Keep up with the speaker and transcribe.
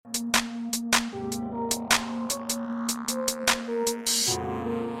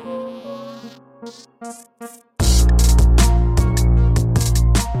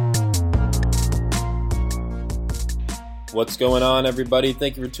What's going on, everybody?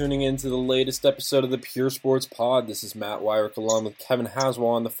 Thank you for tuning in to the latest episode of the Pure Sports Pod. This is Matt Weyrich along with Kevin Haswell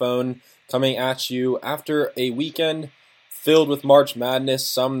on the phone, coming at you after a weekend filled with March Madness,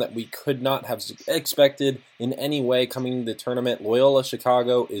 some that we could not have expected in any way coming to the tournament. Loyola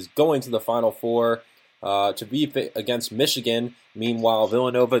Chicago is going to the Final Four to be against Michigan. Meanwhile,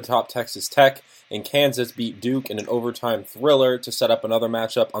 Villanova topped Texas Tech, and Kansas beat Duke in an overtime thriller to set up another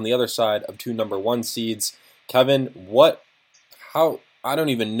matchup on the other side of two number one seeds. Kevin, I don't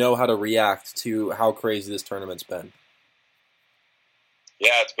even know how to react to how crazy this tournament's been.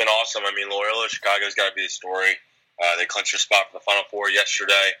 Yeah, it's been awesome. I mean, Loyola Chicago's got to be the story. They clinched their spot for the Final Four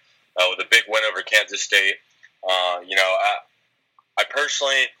yesterday with a big win over Kansas State. I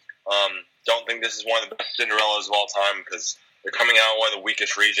personally don't think this is one of the best Cinderellas of all time because they're coming out of one of the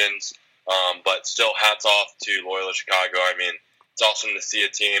weakest regions. But still, hats off to Loyola Chicago. I mean, it's awesome to see a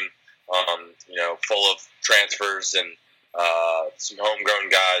team full of transfers and some homegrown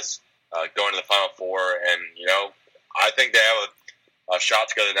guys going to the Final Four. And, I think they have a shot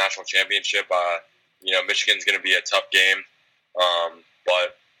to go to the national championship. Michigan's going to be a tough game.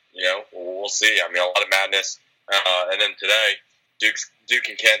 But we'll see. I mean, a lot of madness. And then today, Duke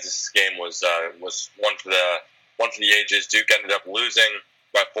and Kansas game was one for the ages. Duke ended up losing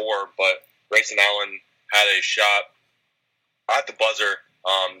by 4, but Grayson Allen had a shot at the buzzer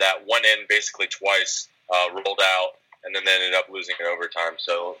that went in basically twice, rolled out, and then they ended up losing in overtime.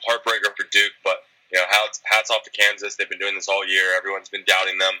 So heartbreaker for Duke, but hats off to Kansas. They've been doing this all year. Everyone's been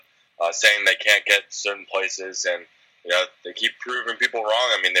doubting them, saying they can't get certain places, and they keep proving people wrong.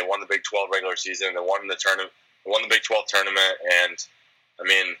 I mean, they won the Big 12 regular season, they won the tournament, they won the Big 12 tournament, and I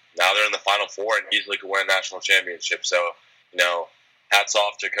mean now they're in the Final Four and easily could win a national championship. So hats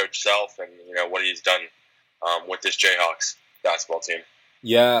off to Coach Self and what he's done with this Jayhawks basketball team.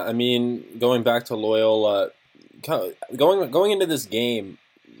 Yeah, I mean, going back to Loyola, going into this game,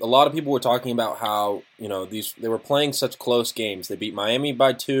 a lot of people were talking about how they were playing such close games. They beat Miami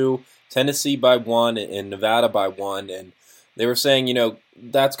by 2, Tennessee by 1, and Nevada by 1, and they were saying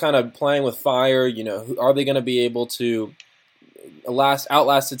that's kind of playing with fire. Are they going to be able to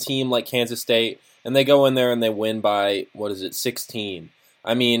outlast a team like Kansas State? And they go in there and they win by 16.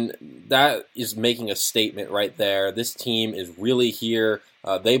 I mean, that is making a statement right there. This team is really here.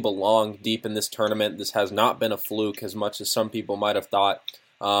 They belong deep in this tournament. This has not been a fluke as much as some people might have thought.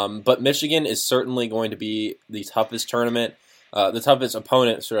 But Michigan is certainly going to be the toughest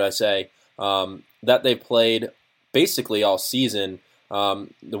opponent, should I say, that they've played basically all season. The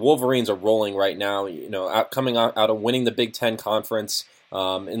Wolverines are rolling right now, coming out of winning the Big Ten Conference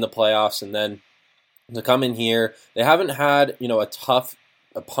in the playoffs, and then to come in here. They haven't had, a tough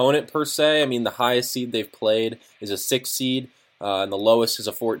opponent per se. I mean, the highest seed they've played is a 6 seed, and the lowest is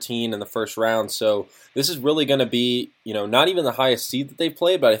a 14 in the first round. So this is really going to be, not even the highest seed that they've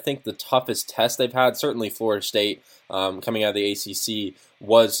played, but I think the toughest test they've had. Certainly Florida State, coming out of the ACC,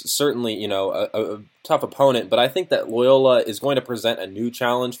 was certainly, a tough opponent. But I think that Loyola is going to present a new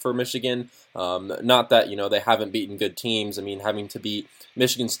challenge for Michigan. Not that, they haven't beaten good teams. I mean, having to beat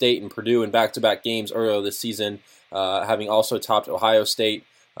Michigan State and Purdue in back-to-back games earlier this season, having also topped Ohio State,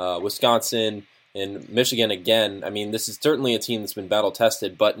 Wisconsin, and Michigan again. I mean, this is certainly a team that's been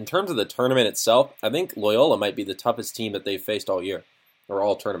battle-tested, but in terms of the tournament itself, I think Loyola might be the toughest team that they've faced all year, or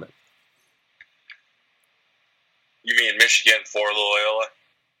all tournament. You mean Michigan for Loyola?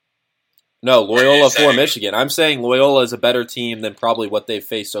 No, Loyola for Michigan. I'm saying Loyola is a better team than probably what they've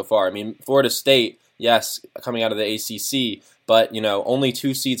faced so far. I mean, Florida State, yes, coming out of the ACC, but, only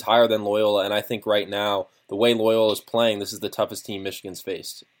 2 seeds higher than Loyola, and I think right now, the way Loyola is playing, this is the toughest team Michigan's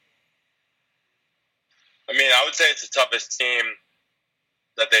faced. I mean, I would say it's the toughest team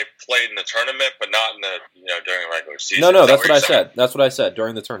that they've played in the tournament, but not in the during the regular season. No, that's what I said. That's what I said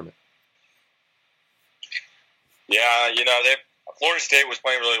during the tournament. Yeah, Florida State was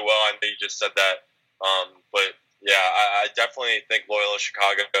playing really well. I know you just said that, but yeah, I definitely think Loyola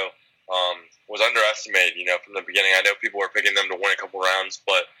Chicago was underestimated. From the beginning, I know people were picking them to win a couple rounds,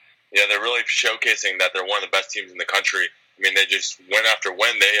 but they're really showcasing that they're one of the best teams in the country. I mean, they just win after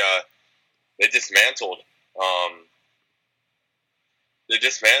win. They dismantled. They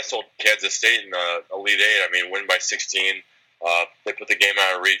dismantled Kansas State in the Elite Eight. I mean, win by 16. They put the game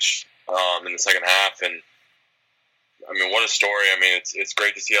out of reach in the second half, and I mean, what a story! I mean, it's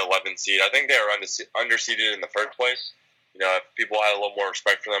great to see an 11 seed. I think they were underseeded in the first place. If people had a little more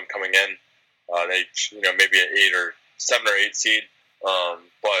respect for them coming in, they maybe an 8 or 7 or 8 seed.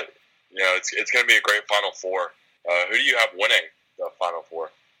 But it's going to be a great Final Four. Who do you have winning the Final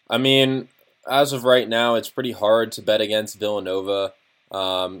Four? I mean, as of right now, it's pretty hard to bet against Villanova.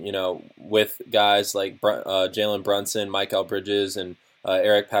 with guys like Jalen Brunson, Michael Bridges, and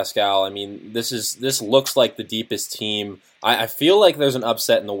Eric Pascal. I mean, this looks like the deepest team. I feel like there's an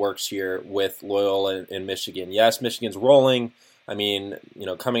upset in the works here with Loyola and Michigan. Yes, Michigan's rolling. I mean,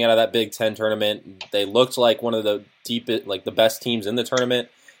 coming out of that Big Ten tournament, they looked like one of the deepest, like the best teams in the tournament.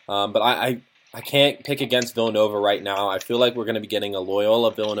 But I can't pick against Villanova right now. I feel like we're going to be getting a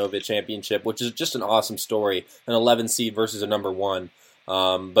Loyola-Villanova championship, which is just an awesome story. An 11 seed versus a number 1.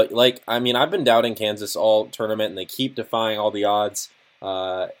 But I've been doubting Kansas all tournament, and they keep defying all the odds.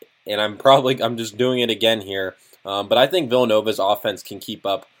 And I'm just doing it again here. But I think Villanova's offense can keep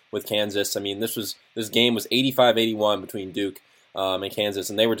up with Kansas. I mean, this game was 85-81 between Duke and Kansas,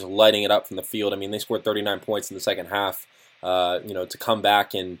 and they were just lighting it up from the field. I mean, they scored 39 points in the second half. To come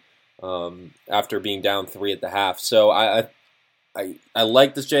back and after being down 3 at the half. So I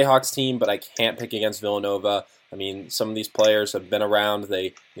like this Jayhawks team, but I can't pick against Villanova. I mean, some of these players have been around.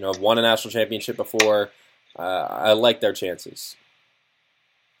 They have won a national championship before. I like their chances.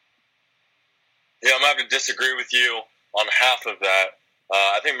 Yeah, I'm having to disagree with you on half of that.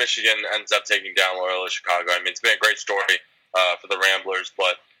 I think Michigan ends up taking down Loyola Chicago. I mean, it's been a great story for the Ramblers,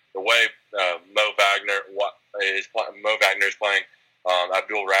 but the way Mo Wagner's playing,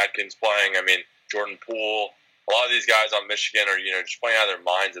 Abdul Radkin's playing. I mean, Jordan Poole. A lot of these guys on Michigan are just playing out of their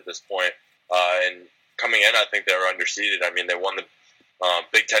minds at this point. And coming in, I think they were underseeded. I mean, they won the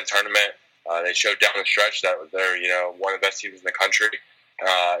Big Ten tournament. They showed down the stretch that they're one of the best teams in the country.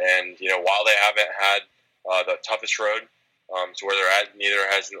 And while they haven't had the toughest road to where they're at, neither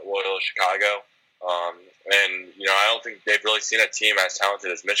has Loyola Chicago. And I don't think they've really seen a team as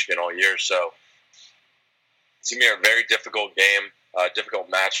talented as Michigan all year. So it's going to be a very difficult game, difficult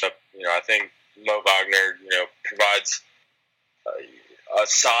matchup. I think Mo Wagner, provides a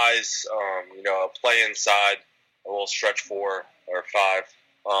size, a play inside a little stretch 4 or 5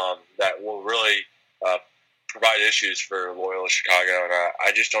 that will really provide issues for Loyola Chicago. And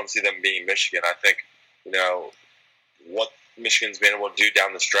I just don't see them beating Michigan. I think, what Michigan's been able to do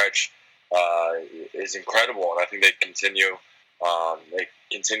down the stretch is incredible, and I think they continue it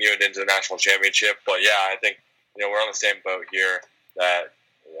into the national championship. But yeah, I think we're on the same boat here. That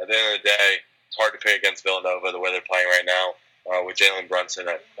at the end of the day, it's hard to pick against Villanova the way they're playing right now with Jalen Brunson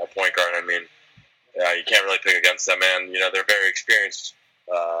at point guard. I mean, you can't really pick against them, and they're very experienced.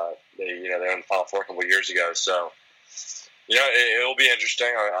 They're in the Final Four a couple of years ago, so it'll be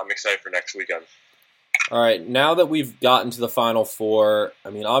interesting. I'm excited for next weekend. All right, now that we've gotten to the Final Four, I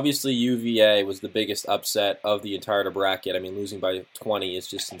mean, obviously UVA was the biggest upset of the entire bracket. I mean, losing by 20 is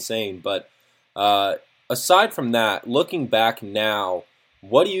just insane. But aside from that, looking back now,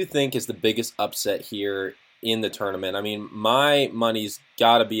 what do you think is the biggest upset here in the tournament? I mean, my money's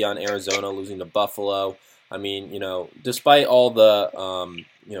got to be on Arizona losing to Buffalo. I mean, despite all the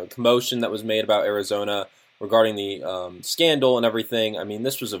commotion that was made about Arizona regarding the scandal and everything, I mean,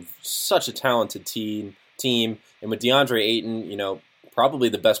 this was such a talented team, and with DeAndre Ayton, probably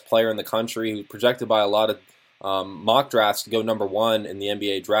the best player in the country, who's projected by a lot of mock drafts to go number 1 in the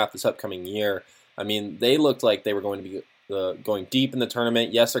NBA draft this upcoming year. I mean, they looked like they were going to be going deep in the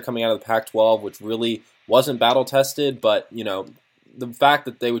tournament. Yes, they're coming out of the Pac-12, which really wasn't battle-tested, but, the fact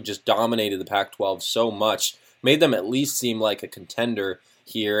that they would just dominated the Pac-12 so much made them at least seem like a contender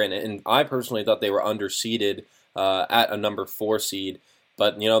here, and I personally thought they were underseeded at a number 4 seed.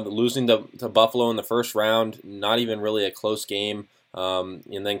 But losing to Buffalo in the first round, not even really a close game,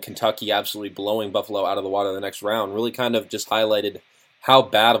 and then Kentucky absolutely blowing Buffalo out of the water the next round really kind of just highlighted how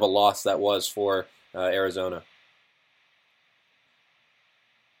bad of a loss that was for Arizona.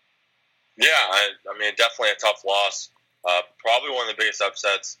 Yeah, I mean, definitely a tough loss. Probably one of the biggest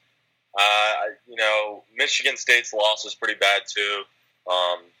upsets. Michigan State's loss was pretty bad too.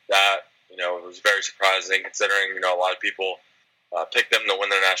 It was very surprising considering a lot of people picked them to win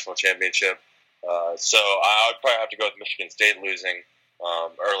their national championship. So I would probably have to go with Michigan State losing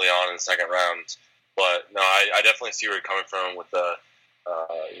early on in the second round. But no, I definitely see where you're coming from with the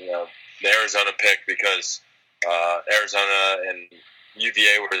Arizona pick, because Arizona and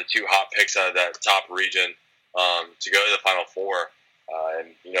UVA were the 2 hot picks out of that top region to go to the Final Four.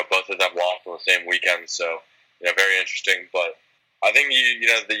 And both of them lost on the same weekend, so very interesting. But I think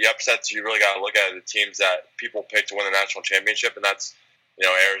the upsets you really got to look at are the teams that people picked to win the national championship, and that's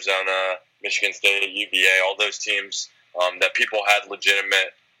Arizona, Michigan State, UVA, all those teams that people had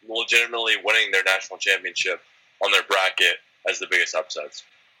legitimately winning their national championship on their bracket as the biggest upsets.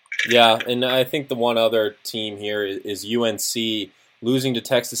 Yeah, and I think the one other team here is UNC losing to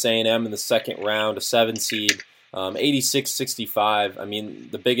Texas A&M in the second round, a 7 seed. 86-65. I mean,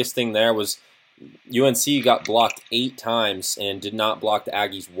 the biggest thing there was UNC got blocked 8 times and did not block the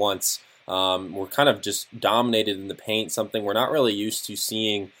Aggies once. We're kind of just dominated in the paint, something we're not really used to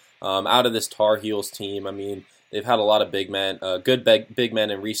seeing out of this Tar Heels team. I mean, they've had a lot of big men, good big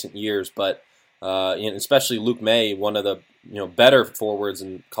men in recent years, but especially Luke May, one of the better forwards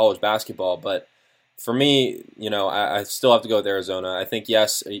in college basketball. But for me, I still have to go with Arizona. I think,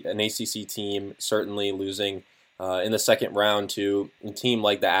 yes, an ACC team certainly losing in the second round to a team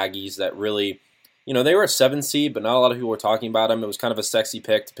like the Aggies that really, they were a 7 seed, but not a lot of people were talking about them. It was kind of a sexy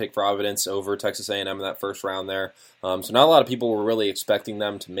pick to pick Providence over Texas A&M in that first round there. So not a lot of people were really expecting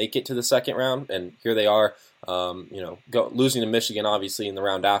them to make it to the second round, and here they are, losing to Michigan, obviously, in the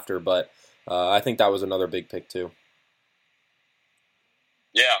round after, but I think that was another big pick, too.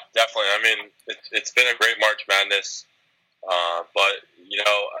 Yeah, definitely. I mean, it's been a great March Madness, but,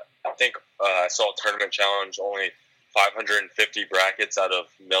 I think I saw a tournament challenge, only 550 brackets out of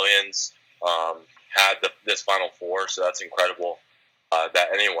millions had this Final Four, so that's incredible that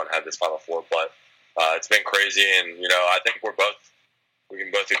anyone had this Final Four, but it's been crazy, and, I think we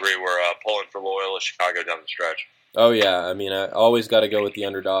can both agree we're pulling for Loyola Chicago down the stretch. Oh, yeah. I mean, I always got to go with the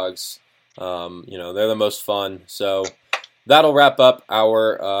underdogs. They're the most fun, so that'll wrap up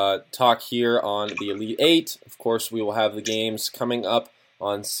our talk here on the Elite Eight. Of course, we will have the games coming up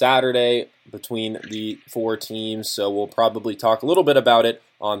on Saturday between the 4 teams, so we'll probably talk a little bit about it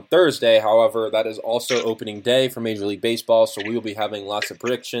on Thursday. However, that is also opening day for Major League Baseball, so we will be having lots of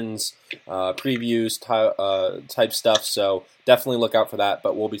predictions, previews, type stuff, so definitely look out for that.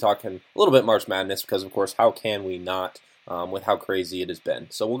 But we'll be talking a little bit March Madness because, of course, how can we not with how crazy it has been.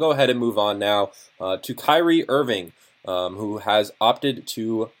 So we'll go ahead and move on now to Kyrie Irving, who has opted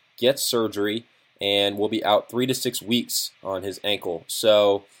to get surgery and will be out 3 to 6 weeks on his ankle.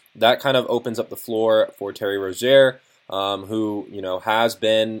 So that kind of opens up the floor for Terry Rozier, who has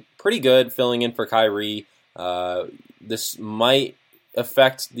been pretty good filling in for Kyrie. This might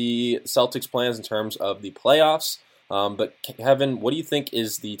affect the Celtics' plans in terms of the playoffs. But Kevin, what do you think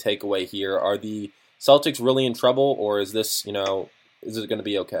is the takeaway here? Are the Celtics really in trouble, or is this, is it going to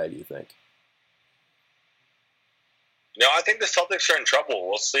be okay, do you think? I think the Celtics are in trouble.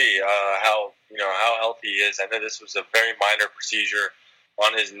 We'll see how healthy he is. I know this was a very minor procedure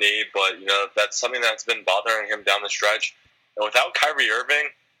on his knee, but that's something that's been bothering him down the stretch. And without Kyrie Irving,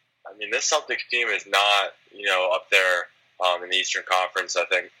 I mean, this Celtics team is not up there in the Eastern Conference. I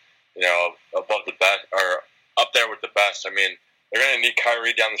think above the best or up there with the best. I mean, they're going to need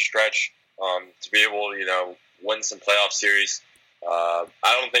Kyrie down the stretch to be able to win some playoff series. I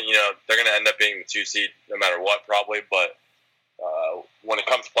don't think they're going to end up being the 2 seed no matter what, probably. But when it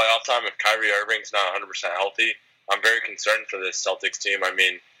comes to playoff time, if Kyrie Irving's not 100% healthy, I'm very concerned for this Celtics team. I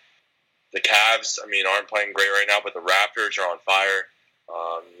mean, the Cavs, aren't playing great right now, but the Raptors are on fire.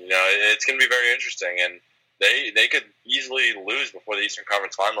 It's going to be very interesting, and they could easily lose before the Eastern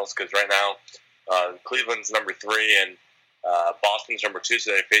Conference Finals because right now Cleveland's number 3 and Boston's number 2,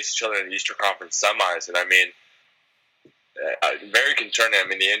 so they face each other in the Eastern Conference semis, and very concerning.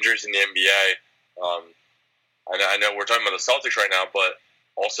 The injuries in the NBA. I know we're talking about the Celtics right now, but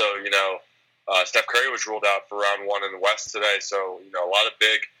also, Steph Curry was ruled out for round 1 in the West today. So, a lot of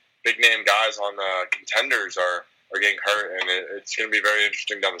big name guys on contenders are getting hurt, and it's going to be very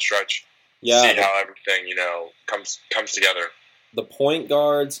interesting down the stretch to see how everything, comes together. The point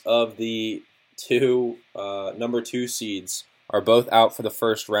guards of the two number 2 seeds are both out for the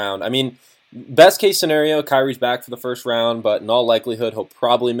first round. Best case scenario, Kyrie's back for the first round, but in all likelihood, he'll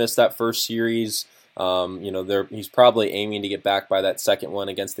probably miss that first series. He's probably aiming to get back by that second one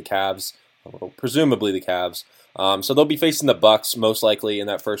against the Cavs, presumably the Cavs. So they'll be facing the Bucks most likely in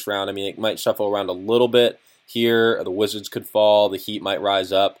that first round. It might shuffle around a little bit here. The Wizards could fall. The Heat might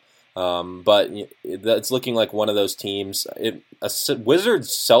rise up. But it's looking like one of those teams.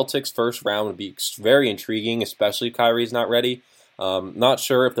 Wizards-Celtics first round would be very intriguing, especially if Kyrie's not ready. Not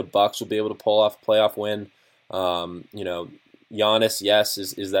sure if the Bucks will be able to pull off a playoff win. Giannis, yes,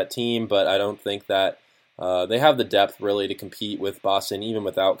 is that team, but I don't think that they have the depth really to compete with Boston, even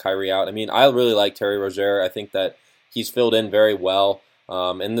without Kyrie out. I really like Terry Rozier. I think that he's filled in very well.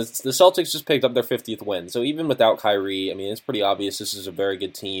 And the Celtics just picked up their 50th win. So even without Kyrie, it's pretty obvious this is a very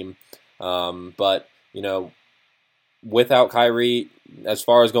good team. But, without Kyrie, as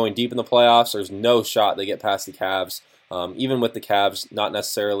far as going deep in the playoffs, there's no shot they get past the Cavs. Even with the Cavs, not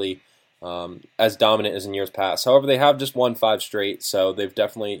necessarily as dominant as in years past. However, they have just won 5 straight, so they've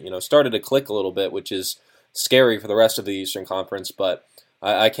definitely started to click a little bit, which is scary for the rest of the Eastern Conference. But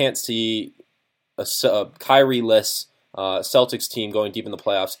I can't see a Kyrie-less Celtics team going deep in the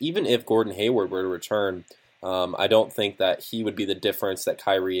playoffs. Even if Gordon Hayward were to return, I don't think that he would be the difference that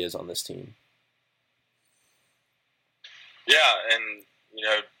Kyrie is on this team. Yeah, and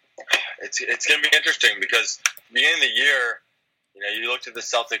it's going to be interesting because beginning of the year, you looked at the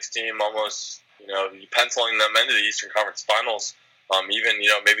Celtics team almost, you penciling them into the Eastern Conference Finals, even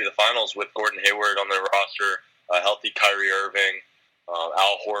maybe the finals with Gordon Hayward on their roster, healthy Kyrie Irving,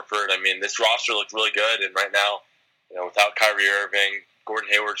 Al Horford. I mean, this roster looked really good, and right now, without Kyrie Irving, Gordon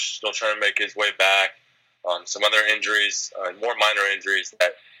Hayward's still trying to make his way back. Some other injuries, more minor injuries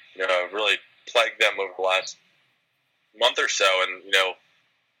that really plagued them over the last month or so, and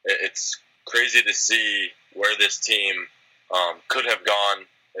it's crazy to see where this team could have gone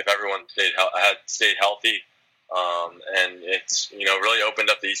if everyone had stayed healthy, and it's really opened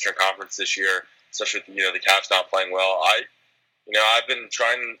up the Eastern Conference this year, especially with the Cavs not playing well. I've been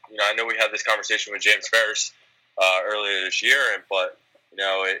trying. I know we had this conversation with James Ferris earlier this year, but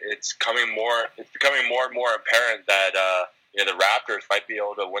it's becoming more and more apparent that the Raptors might be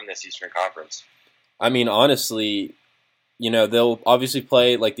able to win this Eastern Conference. I mean, honestly, they'll obviously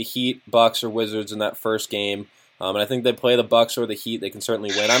play like the Heat, Bucks, or Wizards in that first game, and I think they play the Bucks or the Heat. They can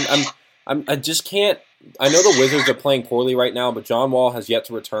certainly win. I just can't. I know the Wizards are playing poorly right now, but John Wall has yet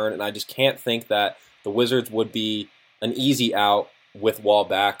to return, and I just can't think that the Wizards would be an easy out with Wall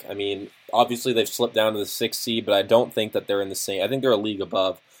back. I mean, obviously they've slipped down to the 6th seed, but I don't think that they're in the same. I think they're a league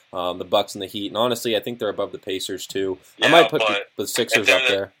above the Bucks and the Heat, and honestly, I think they're above the Pacers too. Yeah, I might put the Sixers up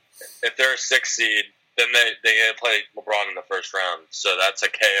there. If they're a 6th seed, then they play LeBron in the first round, so that's a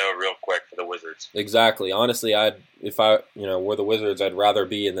KO real quick for the Wizards. Exactly. Honestly, if I were the Wizards, I'd rather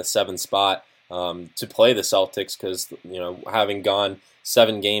be in the 7th spot to play the Celtics because having gone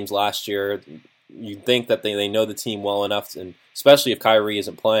 7 games last year, you'd think that they know the team well enough, and especially if Kyrie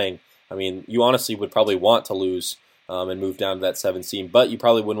isn't playing. I mean, you honestly would probably want to lose and move down to that 7th seed, but you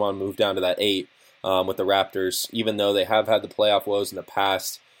probably wouldn't want to move down to that 8 with the Raptors, even though they have had the playoff woes in the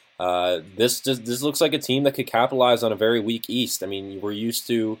past. This looks like a team that could capitalize on a very weak East. I mean, we're used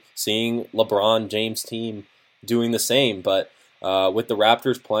to seeing LeBron James' team doing the same, but with the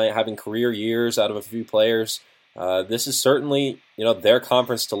Raptors having career years out of a few players, this is certainly their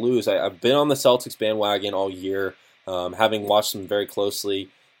conference to lose. I've been on the Celtics bandwagon all year, having watched them very closely,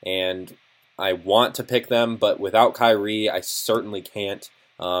 and I want to pick them, but without Kyrie, I certainly can't.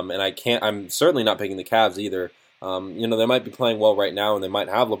 I'm certainly not picking the Cavs either. They might be playing well right now, and they might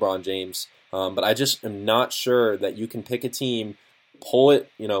have LeBron James, but I just am not sure that you can pick a team, pull it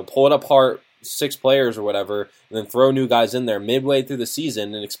apart, 6 players or whatever, and then throw new guys in there midway through the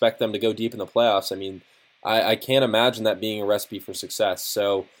season and expect them to go deep in the playoffs. I mean, I can't imagine that being a recipe for success.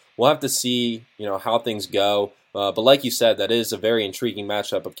 So we'll have to see, how things go. But like you said, that is a very intriguing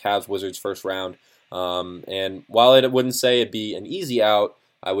matchup of Cavs-Wizards first round. And while I wouldn't say it'd be an easy out,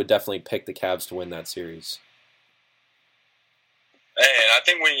 I would definitely pick the Cavs to win that series. And I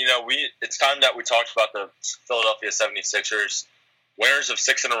think it's time that we talked about the Philadelphia 76ers. Winners of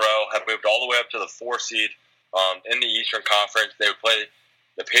 6 in a row have moved all the way up to the 4 seed in the Eastern Conference. They would play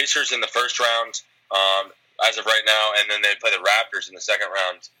the Pacers in the first round as of right now, and then they play the Raptors in the second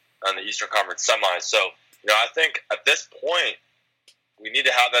round on the Eastern Conference semis. So, I think at this point, we need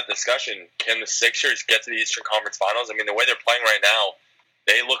to have that discussion. Can the Sixers get to the Eastern Conference Finals? I mean, the way they're playing right now,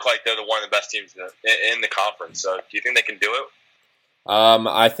 they look like they're one of the best teams in the conference. So, do you think they can do it?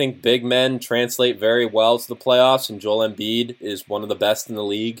 I think big men translate very well to the playoffs, and Joel Embiid is one of the best in the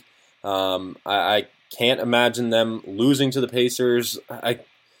league. I can't imagine them losing to the Pacers.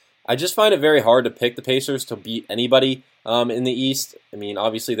 I just find it very hard to pick the Pacers to beat anybody in the East. I mean,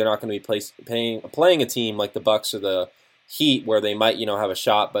 obviously they're not going to be playing a team like the Bucks or the Heat where they might have a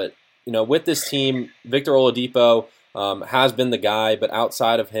shot. But with this team, Victor Oladipo has been the guy, but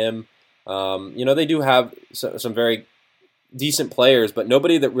outside of him, they do have some very decent players, but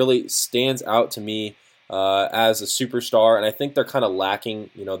nobody that really stands out to me as a superstar. And I think they're kind of lacking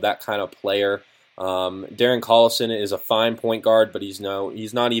that kind of player. Darren Collison is a fine point guard, but he's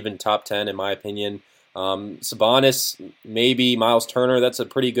not even top 10 in my opinion. Sabonis, maybe Miles Turner, that's a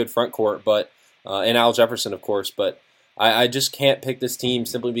pretty good front court, but and Al Jefferson, of course, but I just can't pick this team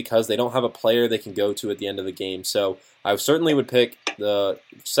simply because they don't have a player they can go to at the end of the game. So I certainly would pick the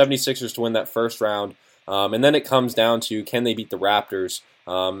 76ers to win that first round, and then it comes down to can they beat the Raptors,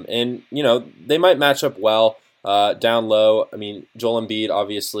 and they might match up well down low. I mean, Joel Embiid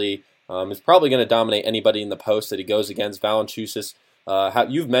obviously is probably going to dominate anybody in the post that he goes against. Valanciunas,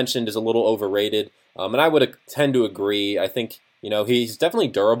 you've mentioned, is a little overrated, and I would tend to agree. I think he's definitely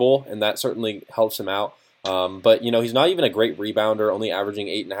durable, and that certainly helps him out. But he's not even a great rebounder, only averaging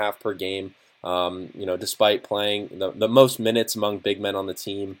 8.5 per game. Despite playing the most minutes among big men on the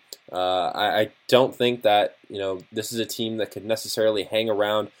team, I don't think that this is a team that could necessarily hang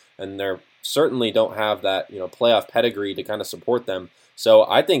around in their certainly don't have that playoff pedigree to kind of support them. So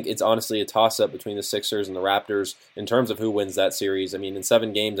I think it's honestly a toss-up between the Sixers and the Raptors in terms of who wins that series. I mean, in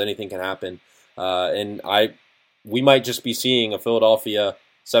 7 games, anything can happen, we might just be seeing a Philadelphia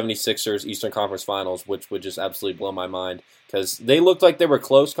 76ers Eastern Conference Finals, which would just absolutely blow my mind because they looked like they were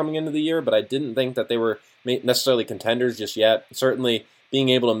close coming into the year, but I didn't think that they were necessarily contenders just yet. Certainly being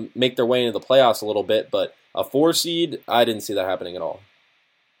able to make their way into the playoffs a little bit, but a 4 seed, I didn't see that happening at all.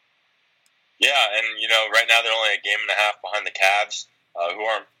 Yeah, and right now they're only a game and a half behind the Cavs, who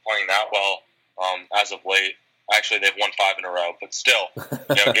aren't playing that well as of late. Actually, they've won 5 in a row, but still,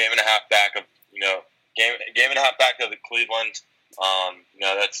 game and a half back of game and a half back of the Cleveland.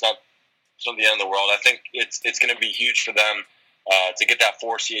 That's not the end of the world. I think it's going to be huge for them to get that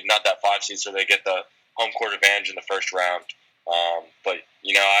 4 seed, not that 5 seed, so they get the home court advantage in the first round. But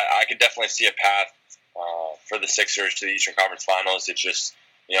I could definitely see a path for the Sixers to the Eastern Conference Finals. It's just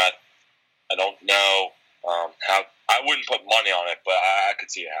I don't know how. I wouldn't put money on it, but I could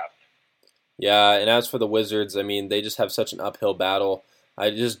see it happen. Yeah, and as for the Wizards, I mean, they just have such an uphill battle. I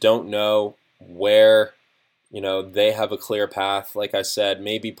just don't know where they have a clear path. Like I said,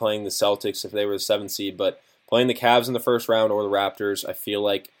 maybe playing the Celtics if they were the 7th seed, but playing the Cavs in the first round or the Raptors, I feel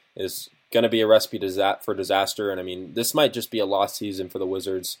like is going to be a recipe for disaster. And I mean, this might just be a lost season for the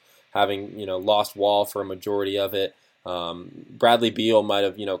Wizards, having lost Wall for a majority of it. Bradley Beal might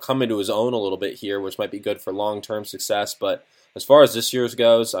have come into his own a little bit here, which might be good for long-term success. But as far as this year's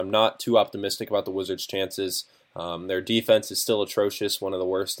goes, I'm not too optimistic about the Wizards' chances. Their defense is still atrocious, one of the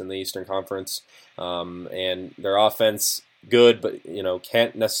worst in the Eastern Conference, and their offense good, but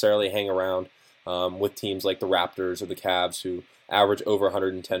can't necessarily hang around with teams like the Raptors or the Cavs, who average over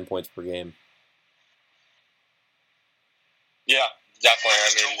 110 points per game. Yeah, definitely.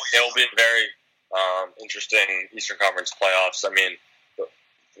 I mean, it'll be very interesting Eastern Conference playoffs. I mean,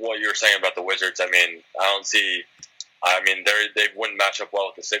 what you were saying about the Wizards, I mean, they wouldn't match up well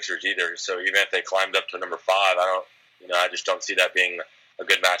with the Sixers either. So even if they climbed up to number 5, I just don't see that being a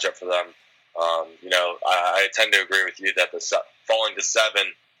good matchup for them. I tend to agree with you that falling to 7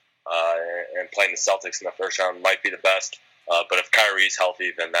 and playing the Celtics in the first round might be the best. But if Kyrie's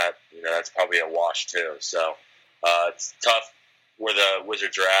healthy, then that's probably a wash too. So it's tough where the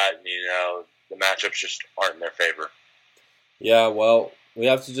Wizards are at, and the matchups just aren't in their favor. Yeah, well, we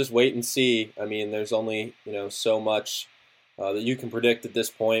have to just wait and see. I mean, there's only so much that you can predict at this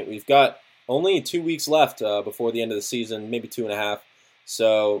point. We've got only 2 weeks left before the end of the season, maybe 2.5.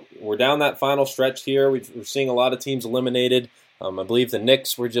 So we're down that final stretch here. We're seeing a lot of teams eliminated. I believe the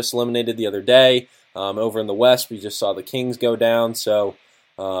Knicks were just eliminated the other day. Over in the West, we just saw the Kings go down. So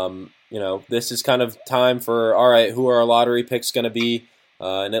this is kind of time for, all right, who are our lottery picks going to be?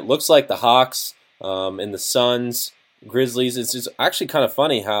 And it looks like the Hawks and the Suns, Grizzlies. It's just actually kind of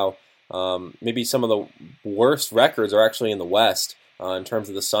funny how maybe some of the worst records are actually in the West in terms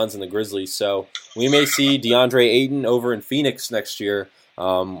of the Suns and the Grizzlies. So we may see DeAndre Ayton over in Phoenix next year,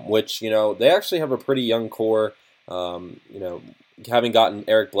 which, they actually have a pretty young core. Having gotten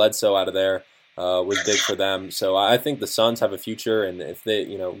Eric Bledsoe out of there was big for them. So I think the Suns have a future, and if they,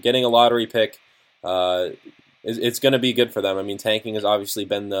 getting a lottery pick, it's going to be good for them. I mean, tanking has obviously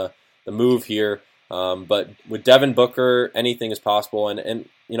been the move here. But with Devin Booker, anything is possible. And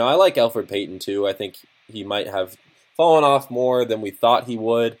I like Elfrid Payton too. I think he might have fallen off more than we thought he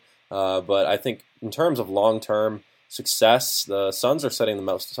would. But I think in terms of long-term success, the Suns are setting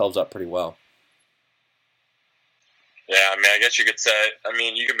themselves up pretty well. Yeah, I mean, I guess you could say,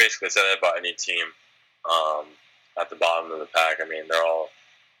 you can basically say that about any team at the bottom of the pack. I mean, they're all,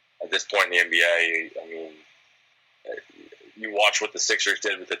 at this point in the NBA, you watch what the Sixers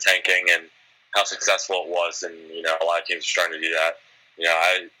did with the tanking and how successful it was, and a lot of teams are starting to do that.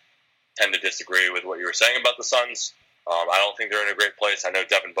 I tend to disagree with what you were saying about the Suns. I don't think they're in a great place. I know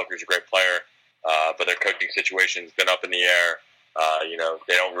Devin Booker's a great player, but their coaching situation's been up in the air.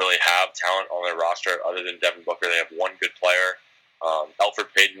 They don't really have talent on their roster other than Devin Booker. They have one good player.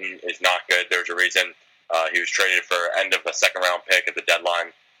 Elfrid Payton is not good. There's a reason he was traded for end of a second-round pick at the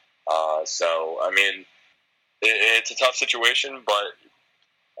deadline. It's a tough situation, but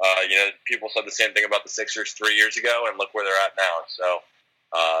people said the same thing about the Sixers 3 years ago, and look where they're at now. So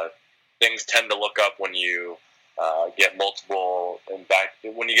things tend to look up when you get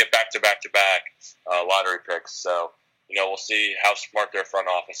when you get back-to-back lottery picks. So we'll see how smart their front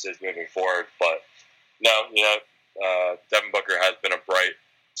office is moving forward. But Devin Booker has been a bright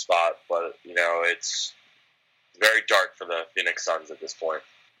spot, but it's very dark for the Phoenix Suns at this point.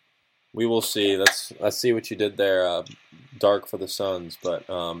 We will see. I see what you did there. Dark for the Suns, but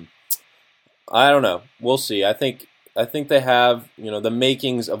I don't know. We'll see. I think I think they have, the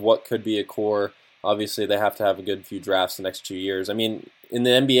makings of what could be a core. Obviously, they have to have a good few drafts the next 2 years. I mean, in the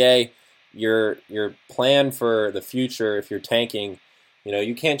NBA, your plan for the future, if you're tanking,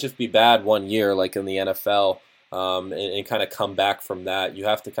 you can't just be bad 1 year like in the NFL, and kind of come back from that. You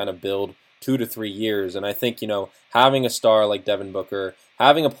have to kind of build 2 to 3 years. And I think, having a star like Devin Booker,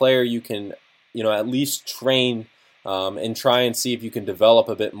 having a player you can, at least train and try and see if you can develop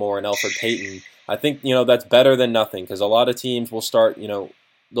a bit more in Elfrid Payton, I think, that's better than nothing, because a lot of teams will start,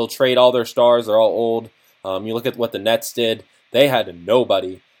 they'll trade all their stars. They're all old. You look at what the Nets did. They had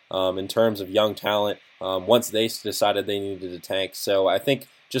nobody in terms of young talent once they decided they needed to tank. So I think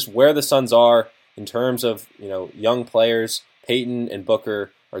just where the Suns are in terms of, young players, Payton and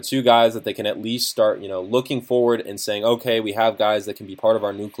Booker are two guys that they can at least start, looking forward and saying, okay, we have guys that can be part of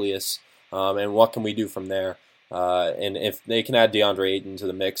our nucleus, and what can we do from there? And if they can add DeAndre Ayton to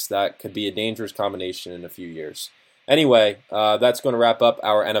the mix, that could be a dangerous combination in a few years. Anyway, that's going to wrap up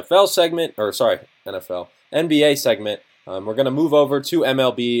our NBA segment. We're going to move over to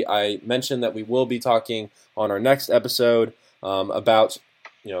MLB. I mentioned that we will be talking on our next episode about,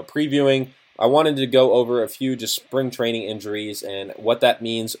 previewing. I wanted to go over a few just spring training injuries and what that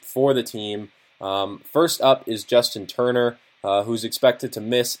means for the team. First up is Justin Turner, who's expected to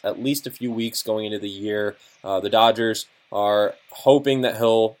miss at least a few weeks going into the year. The Dodgers are hoping that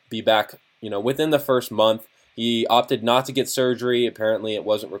he'll be back, within the first month. He opted not to get surgery. Apparently it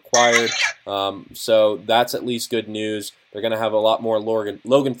wasn't required. So that's at least good news. They're going to have a lot more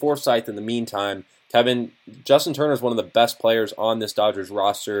Logan Forsythe in the meantime. Kevin, Justin Turner is one of the best players on this Dodgers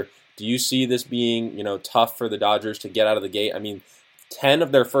roster. Do you see this being, tough for the Dodgers to get out of the gate? I mean, 10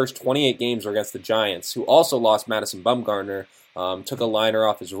 of their first 28 games were against the Giants, who also lost Madison Bumgarner, took a liner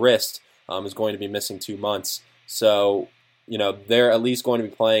off his wrist, is going to be missing 2 months. So, they're at least going to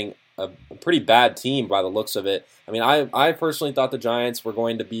be playing a pretty bad team by the looks of it. I mean, I personally thought the Giants were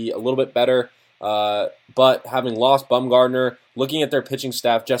going to be a little bit better, but having lost Bumgarner, looking at their pitching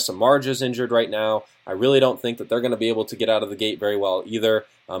staff, Jeff Samardzija injured right now. I really don't think that they're going to be able to get out of the gate very well either,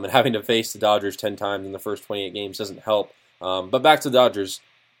 and having to face the Dodgers 10 times in the first 28 games doesn't help. But back to the Dodgers,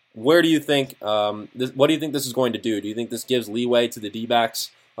 where do you think, what do you think this is going to do? Do you think this gives leeway to the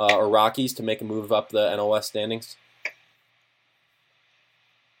D-backs or Rockies to make a move up the NL standings?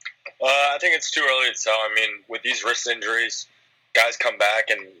 I think it's too early to tell. I mean, with these wrist injuries, guys come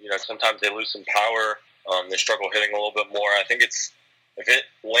back and, sometimes they lose some power. They struggle hitting a little bit more. I think if it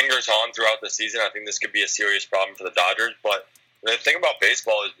lingers on throughout the season, I think this could be a serious problem for the Dodgers. But the thing about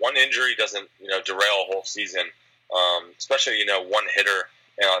baseball is one injury doesn't, derail a whole season, especially, one hitter.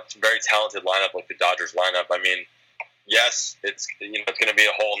 It's a very talented lineup like the Dodgers lineup. I mean, yes, it's going to be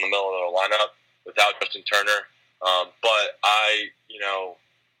a hole in the middle of the lineup without Justin Turner. But I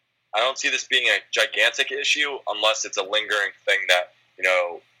don't see this being a gigantic issue unless it's a lingering thing that,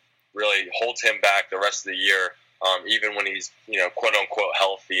 really holds him back the rest of the year, even when he's, quote unquote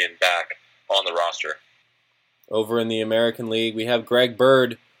healthy and back on the roster. Over in the American League, we have Greg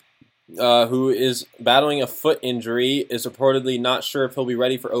Bird, who is battling a foot injury, is reportedly not sure if he'll be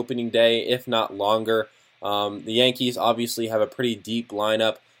ready for opening day, if not longer. The Yankees obviously have a pretty deep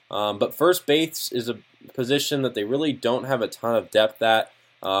lineup, but first base is a position that they really don't have a ton of depth at.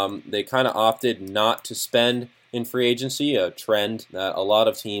 They kind of opted not to spend in free agency, a trend that a lot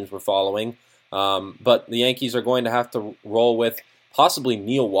of teams were following. But the Yankees are going to have to roll with possibly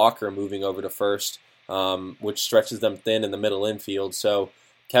Neil Walker moving over to first, which stretches them thin in the middle infield. So,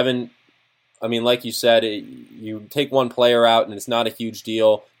 Kevin, I mean, like you said, you take one player out and it's not a huge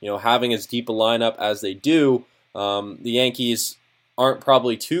deal. Having as deep a lineup as they do, the Yankees aren't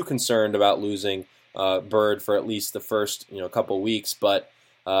probably too concerned about losing Bird for at least the first couple weeks, but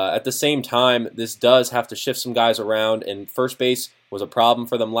at the same time, this does have to shift some guys around, and first base was a problem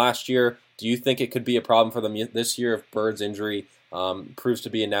for them last year. Do you think it could be a problem for them this year if Bird's injury proves to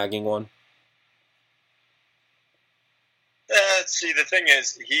be a nagging one? See, the thing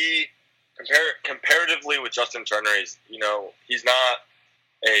is, he comparatively with Justin Turner, he's not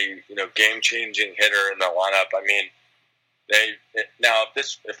a game-changing hitter in the lineup. I mean,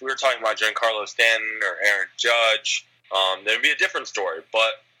 if we were talking about Giancarlo Stanton or Aaron Judge, there'd be a different story.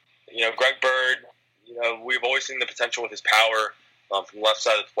 But, Greg Bird, we've always seen the potential with his power from the left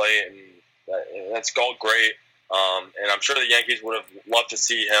side of the plate, and that's all great. And I'm sure the Yankees would have loved to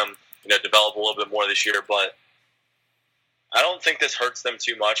see him, develop a little bit more this year. But I don't think this hurts them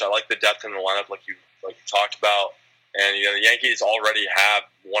too much. I like the depth in the lineup, like you talked about. And, the Yankees already have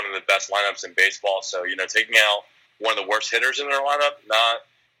one of the best lineups in baseball. So, taking out one of the worst hitters in their lineup,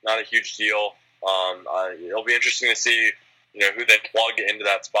 not a huge deal. It'll be interesting to see, who they plug into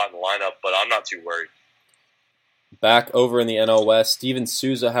that spot in the lineup, but I'm not too worried. Back over in the NL West, Steven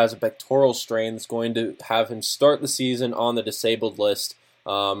Souza has a pectoral strain that's going to have him start the season on the disabled list,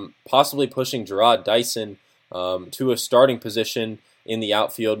 possibly pushing Gerard Dyson to a starting position in the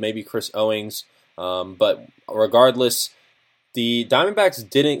outfield, maybe Chris Owings. But regardless, the Diamondbacks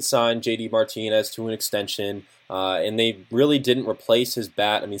didn't sign J.D. Martinez to an extension, and they really didn't replace his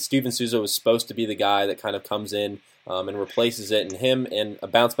bat. I mean, Steven Souza was supposed to be the guy that kind of comes in and replaces it, and him and a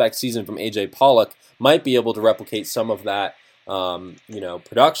bounce-back season from A.J. Pollock might be able to replicate some of that,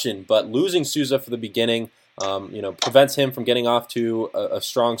 production. But losing Souza for the beginning, prevents him from getting off to a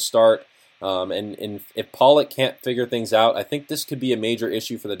strong start. And if Pollock can't figure things out, I think this could be a major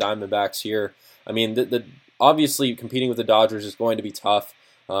issue for the Diamondbacks here. I mean, obviously competing with the Dodgers is going to be tough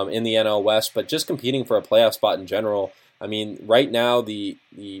in the NL West, but just competing for a playoff spot in general. I mean, right now the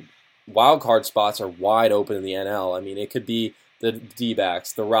wild card spots are wide open in the NL. I mean, it could be the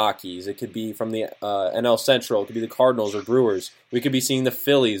D-backs, the Rockies. It could be from the NL Central. It could be the Cardinals or Brewers. We could be seeing the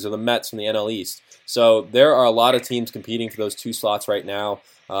Phillies or the Mets from the NL East. So there are a lot of teams competing for those two slots right now.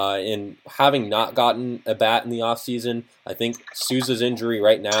 And having not gotten a bat in the offseason, I think Souza's injury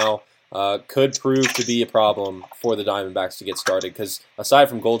right now could prove to be a problem for the Diamondbacks to get started. Because aside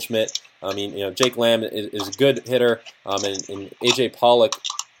from Goldschmidt, I mean, Jake Lamb is a good hitter, and A.J. Pollock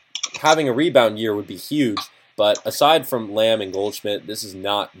having a rebound year would be huge. But aside from Lamb and Goldschmidt, this is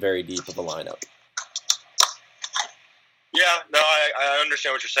not very deep of a lineup. Yeah, no, I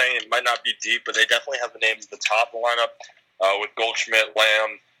understand what you're saying. It might not be deep, but they definitely have the names at the top of the lineup with Goldschmidt,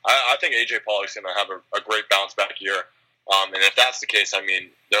 Lamb. I think A.J. Pollock's going to have a great bounce-back year. And if that's the case, I mean,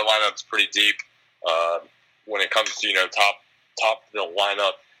 their lineup's pretty deep when it comes to, top of the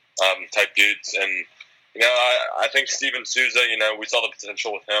lineup type dudes. And, I think Steven Souza, we saw the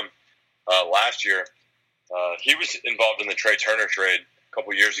potential with him last year. He was involved in the Trey Turner trade a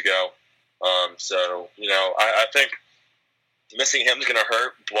couple years ago. I think missing him is going to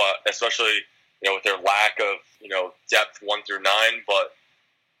hurt, but especially, with their lack of, depth 1 through 9. But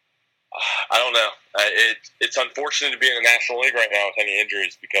I don't know. It's unfortunate to be in the National League right now with any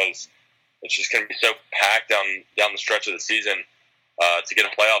injuries because it's just going to be so packed down the stretch of the season to get a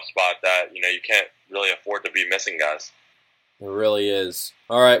playoff spot that, you can't really afford to be missing guys. It really is.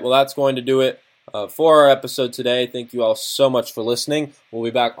 All right, well, that's going to do it for our episode today. Thank you all so much for listening. We'll be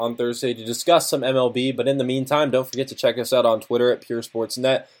back on Thursday to discuss some MLB, but in the meantime, don't forget to check us out on Twitter at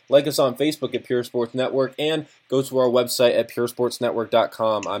PureSportsNet, like us on Facebook at Pure Sports Network, and go to our website at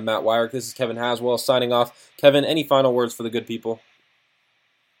PureSportsNetwork.com. I'm Matt Weyrich. This is Kevin Haswell signing off. Kevin, any final words for the good people?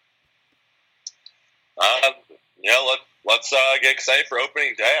 Let's get excited for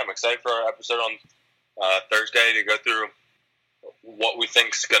opening day. I'm excited for our episode on Thursday to go through what we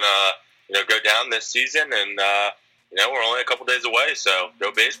think's gonna go down this season, and we're only a couple days away, so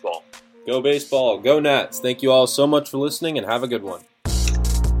go baseball. Go baseball. Go Nats. Thank you all so much for listening, and have a good one.